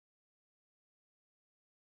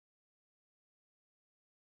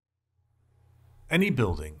Any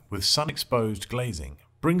building with sun-exposed glazing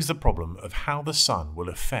brings the problem of how the sun will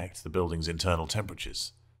affect the building's internal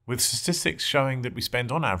temperatures. With statistics showing that we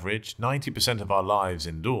spend on average 90% of our lives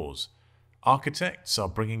indoors, architects are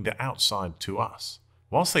bringing the outside to us.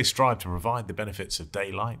 Whilst they strive to provide the benefits of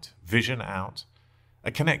daylight, vision out,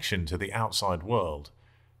 a connection to the outside world,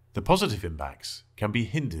 the positive impacts can be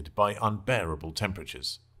hindered by unbearable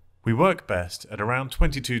temperatures. We work best at around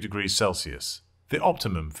 22 degrees Celsius, the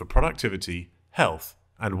optimum for productivity, health,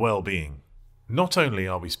 and well-being. Not only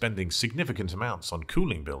are we spending significant amounts on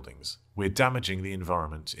cooling buildings, we're damaging the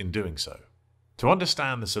environment in doing so. To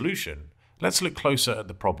understand the solution, let's look closer at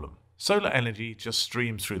the problem. Solar energy just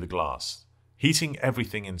streams through the glass, heating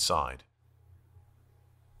everything inside.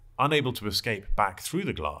 Unable to escape back through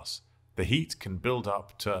the glass, the heat can build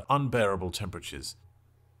up to unbearable temperatures.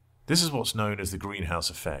 This is what's known as the greenhouse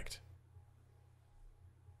effect.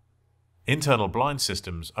 Internal blind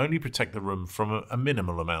systems only protect the room from a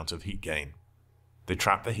minimal amount of heat gain. They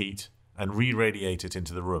trap the heat and re-radiate it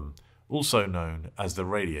into the room, also known as the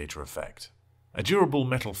radiator effect. A durable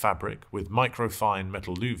metal fabric with microfine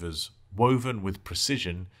metal louvres woven with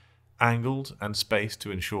precision, angled and spaced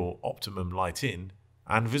to ensure optimum light in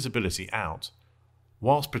and visibility out,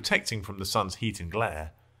 whilst protecting from the sun's heat and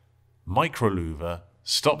glare, MicroLouvre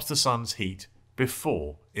stops the sun's heat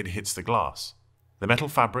before it hits the glass. The metal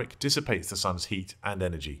fabric dissipates the sun's heat and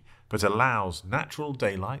energy, but allows natural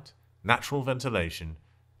daylight, natural ventilation,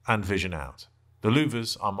 and vision out. The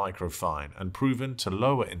louvres are microfine and proven to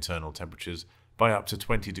lower internal temperatures by up to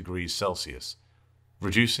 20 degrees Celsius,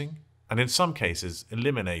 reducing and in some cases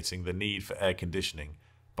eliminating the need for air conditioning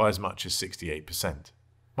by as much as 68%.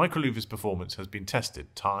 MicroLouvre's performance has been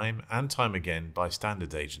tested time and time again by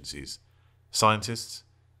standards agencies, scientists,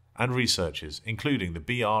 and researchers including the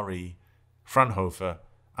BRE, Fraunhofer,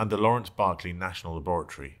 and the Lawrence Berkeley National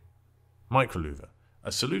Laboratory. MicroLouvre,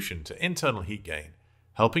 a solution to internal heat gain,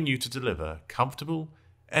 helping you to deliver comfortable,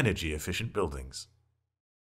 energy-efficient buildings.